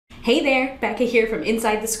Hey there, Becca here from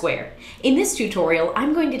Inside the Square. In this tutorial,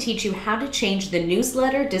 I'm going to teach you how to change the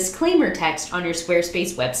newsletter disclaimer text on your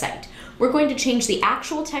Squarespace website. We're going to change the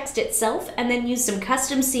actual text itself and then use some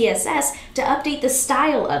custom CSS to update the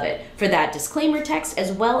style of it for that disclaimer text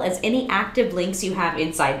as well as any active links you have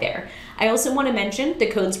inside there. I also want to mention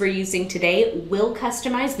the codes we're using today will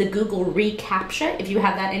customize the Google reCAPTCHA if you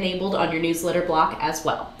have that enabled on your newsletter block as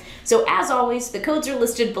well. So as always, the codes are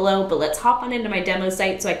listed below, but let's hop on into my demo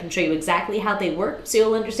site so I can show you exactly how they work so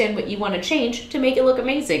you'll understand what you want to change to make it look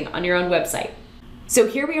amazing on your own website. So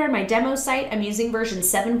here we are in my demo site. I'm using version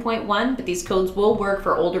 7.1, but these codes will work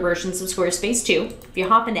for older versions of Squarespace too. If you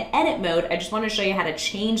hop into edit mode, I just want to show you how to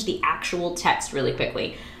change the actual text really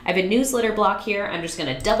quickly. I have a newsletter block here. I'm just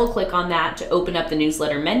going to double click on that to open up the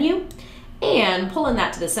newsletter menu. And pulling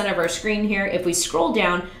that to the center of our screen here, if we scroll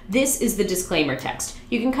down, this is the disclaimer text.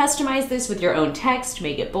 You can customize this with your own text,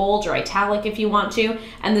 make it bold or italic if you want to.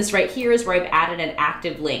 And this right here is where I've added an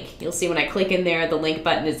active link. You'll see when I click in there, the link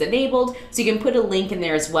button is enabled, so you can put a link in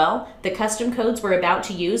there as well. The custom codes we're about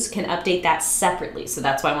to use can update that separately, so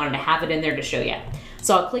that's why I wanted to have it in there to show you.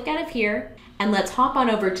 So I'll click out of here, and let's hop on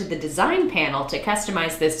over to the design panel to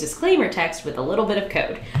customize this disclaimer text with a little bit of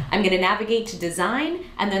code. I'm going to navigate to design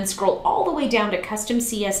and then scroll all the way down to custom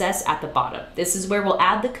CSS at the bottom. This is where we'll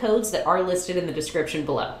add the codes that are listed in the description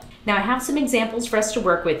below. Now I have some examples for us to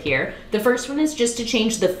work with here. The first one is just to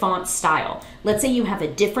change the font style. Let's say you have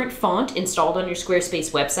a different font installed on your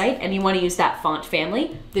Squarespace website and you want to use that font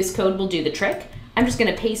family. This code will do the trick. I'm just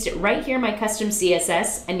going to paste it right here in my custom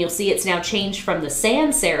CSS and you'll see it's now changed from the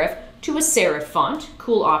sans serif to a serif font.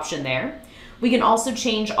 Cool option there. We can also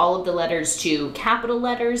change all of the letters to capital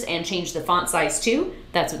letters and change the font size too.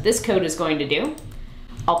 That's what this code is going to do.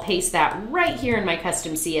 I'll paste that right here in my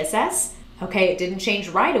custom CSS. Okay, it didn't change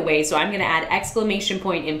right away, so I'm going to add exclamation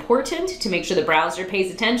point important to make sure the browser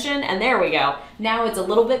pays attention, and there we go. Now it's a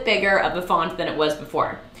little bit bigger of a font than it was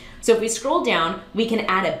before. So if we scroll down, we can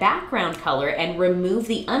add a background color and remove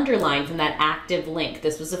the underline from that active link.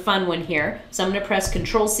 This was a fun one here. So I'm going to press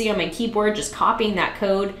Control-C on my keyboard, just copying that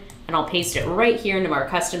code, and I'll paste it right here into our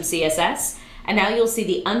custom CSS. And now you'll see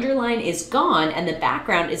the underline is gone and the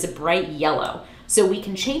background is a bright yellow. So we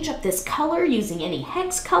can change up this color using any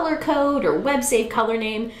hex color code or web save color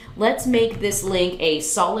name. Let's make this link a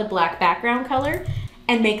solid black background color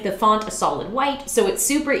and make the font a solid white, so it's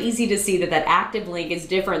super easy to see that that active link is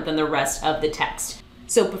different than the rest of the text.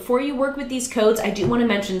 So before you work with these codes, I do want to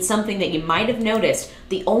mention something that you might have noticed.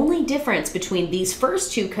 The only difference between these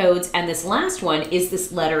first two codes and this last one is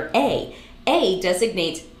this letter A. A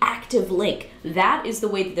designates active link. That is the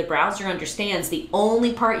way that the browser understands the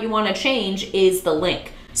only part you want to change is the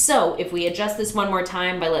link. So if we adjust this one more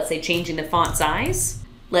time by, let's say, changing the font size,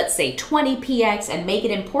 let's say 20px and make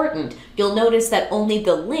it important, you'll notice that only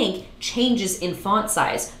the link changes in font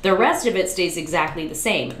size. The rest of it stays exactly the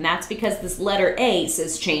same, and that's because this letter A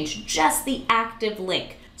says change just the active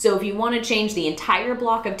link. So if you want to change the entire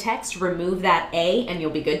block of text, remove that A and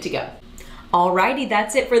you'll be good to go. Alrighty,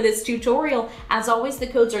 that's it for this tutorial. As always, the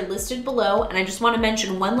codes are listed below, and I just want to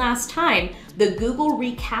mention one last time, the Google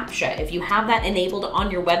reCAPTCHA, if you have that enabled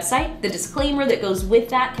on your website, the disclaimer that goes with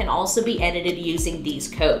that can also be edited using these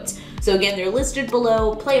codes. So again, they're listed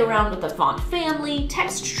below. Play around with the font family,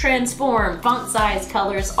 text transform, font size,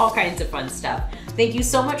 colors, all kinds of fun stuff. Thank you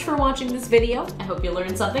so much for watching this video. I hope you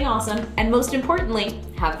learned something awesome, and most importantly,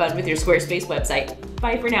 have fun with your Squarespace website.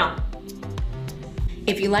 Bye for now.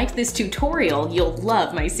 If you liked this tutorial, you'll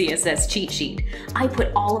love my CSS cheat sheet. I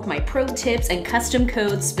put all of my pro tips and custom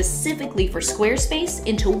codes specifically for Squarespace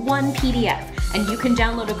into one PDF, and you can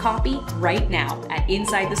download a copy right now at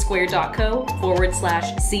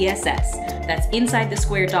insidethesquare.co/CSS. That's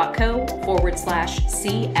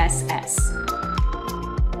insidethesquare.co/CSS.